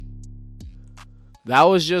That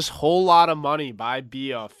was just Whole Lot of Money by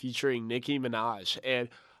Bia featuring Nicki Minaj. And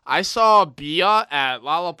I saw Bia at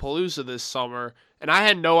Lollapalooza this summer, and I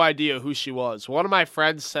had no idea who she was. One of my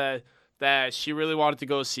friends said that she really wanted to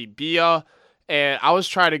go see Bia, and I was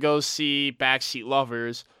trying to go see Backseat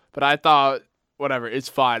Lovers, but I thought, whatever, it's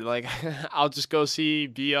fine. Like, I'll just go see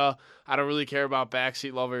Bia. I don't really care about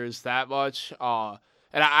Backseat Lovers that much.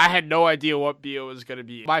 And I had no idea what Bia was going to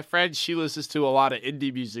be. My friend, she listens to a lot of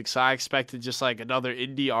indie music, so I expected just like another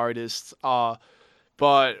indie artist.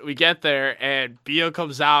 But we get there, and Bia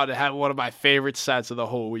comes out and had one of my favorite sets of the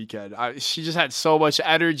whole weekend. She just had so much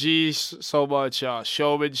energy, so much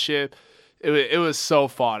showmanship. It was so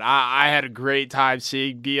fun. I had a great time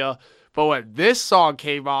seeing Bia. But when this song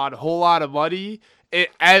came on, Whole Lot of Money,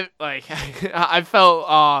 like I felt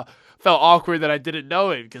awkward that I didn't know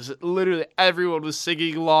it because literally everyone was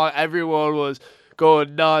singing along, everyone was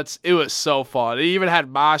going nuts. It was so fun. It even had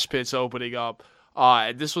mosh pits opening up.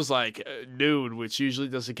 And this was like noon, which usually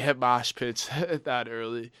doesn't get mosh pits that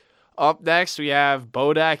early. Up next, we have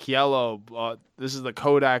Bodak Yellow. This is the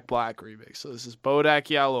Kodak Black remix. So this is Bodak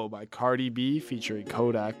Yellow by Cardi B featuring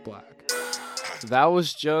Kodak Black. That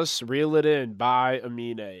was just Reel It In by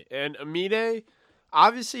Amine. And Amine,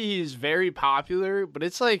 obviously he's very popular, but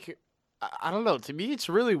it's like, I don't know. To me, it's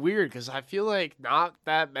really weird because I feel like not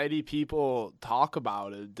that many people talk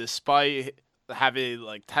about it, despite having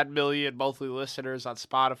like 10 million monthly listeners on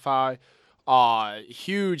Spotify.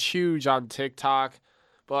 Huge on TikTok.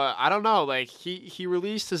 But I don't know. Like he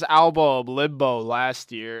released his album Limbo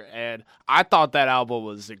last year, and I thought that album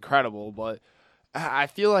was incredible. But I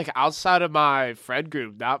feel like outside of my friend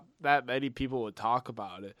group, not that many people would talk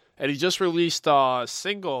about it. And he just released a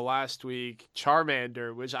single last week,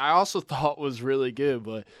 Charmander, which I also thought was really good.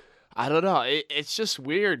 But I don't know. It's just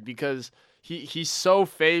weird because he's so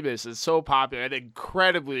famous and so popular and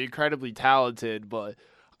incredibly talented. But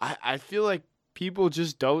I feel like people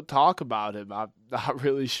just don't talk about him. I'm not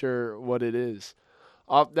really sure what it is.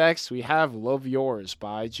 Up next, we have Love Yours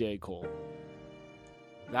by J. Cole.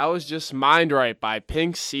 That was just Mind Right by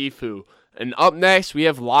Pink Sifu. And up next, we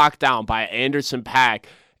have Lockdown by Anderson .Paak.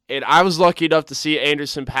 And I was lucky enough to see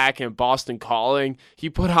Anderson .Paak in Boston Calling. He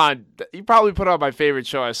probably put on my favorite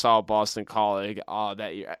show I saw, Boston Calling,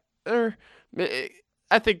 that year.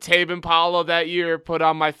 I think Tame Impala that year put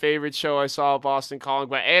on my favorite show I saw, Boston Calling.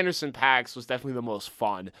 But Anderson .Paak's was definitely the most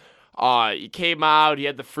fun. He came out, he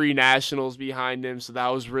had the Free Nationals behind him, so that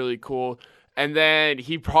was really cool. And then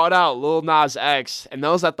he brought out Lil Nas X, and that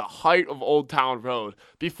was at the height of Old Town Road.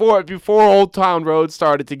 Before Old Town Road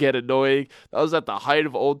started to get annoying, that was at the height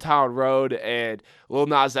of Old Town Road, and Lil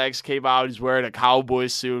Nas X came out. He's wearing a cowboy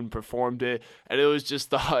suit and performed it, and it was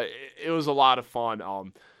just it was a lot of fun.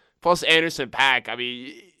 Plus Anderson .Paak, I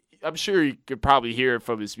mean, I'm sure you could probably hear it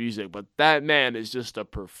from his music, but that man is just a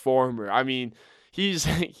performer. I mean, he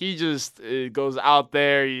just goes out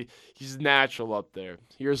there. He's natural up there.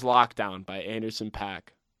 Here's Lockdown by Anderson .Paak.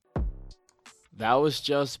 That was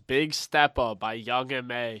just Big Step Up by Young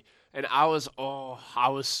M.A. And I was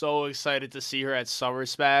so excited to see her at Summer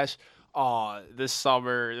Smash. This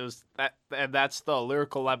summer it was that, and that's the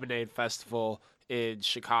Lyrical Lemonade Festival in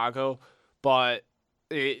Chicago. But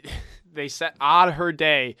they set on her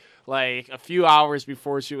day, like a few hours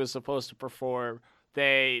before she was supposed to perform.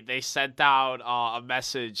 They sent out a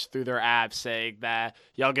message through their app saying that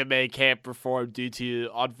Young M.A can't perform due to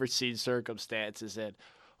unforeseen circumstances, and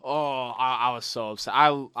I was so upset.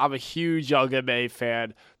 I'm a huge Young M.A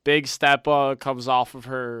fan. Big Step Up comes off of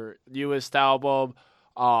her newest album.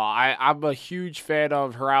 I'm a huge fan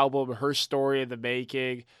of her album, Her Story in the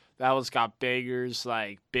Making. That one's got bangers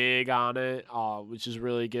like Big on it, which is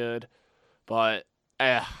really good. But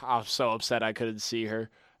I'm so upset I couldn't see her.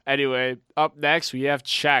 Anyway, up next we have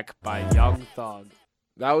Check by Young Thug.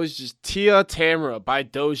 That was just Tia Tamara by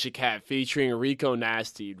Doja Cat featuring Rico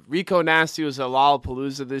Nasty. Rico Nasty was at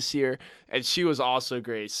Lollapalooza this year, and she was also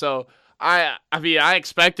great. So I mean, I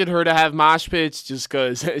expected her to have mosh pits just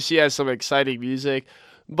because she has some exciting music,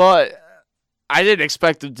 but I didn't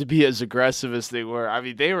expect them to be as aggressive as they were. I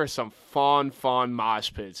mean, they were some fun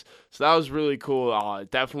mosh pits. So that was really cool.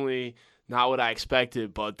 Definitely not what I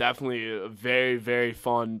expected, but definitely a very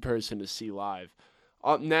fun person to see live.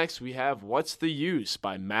 Up next, we have What's the Use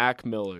by Mac Miller.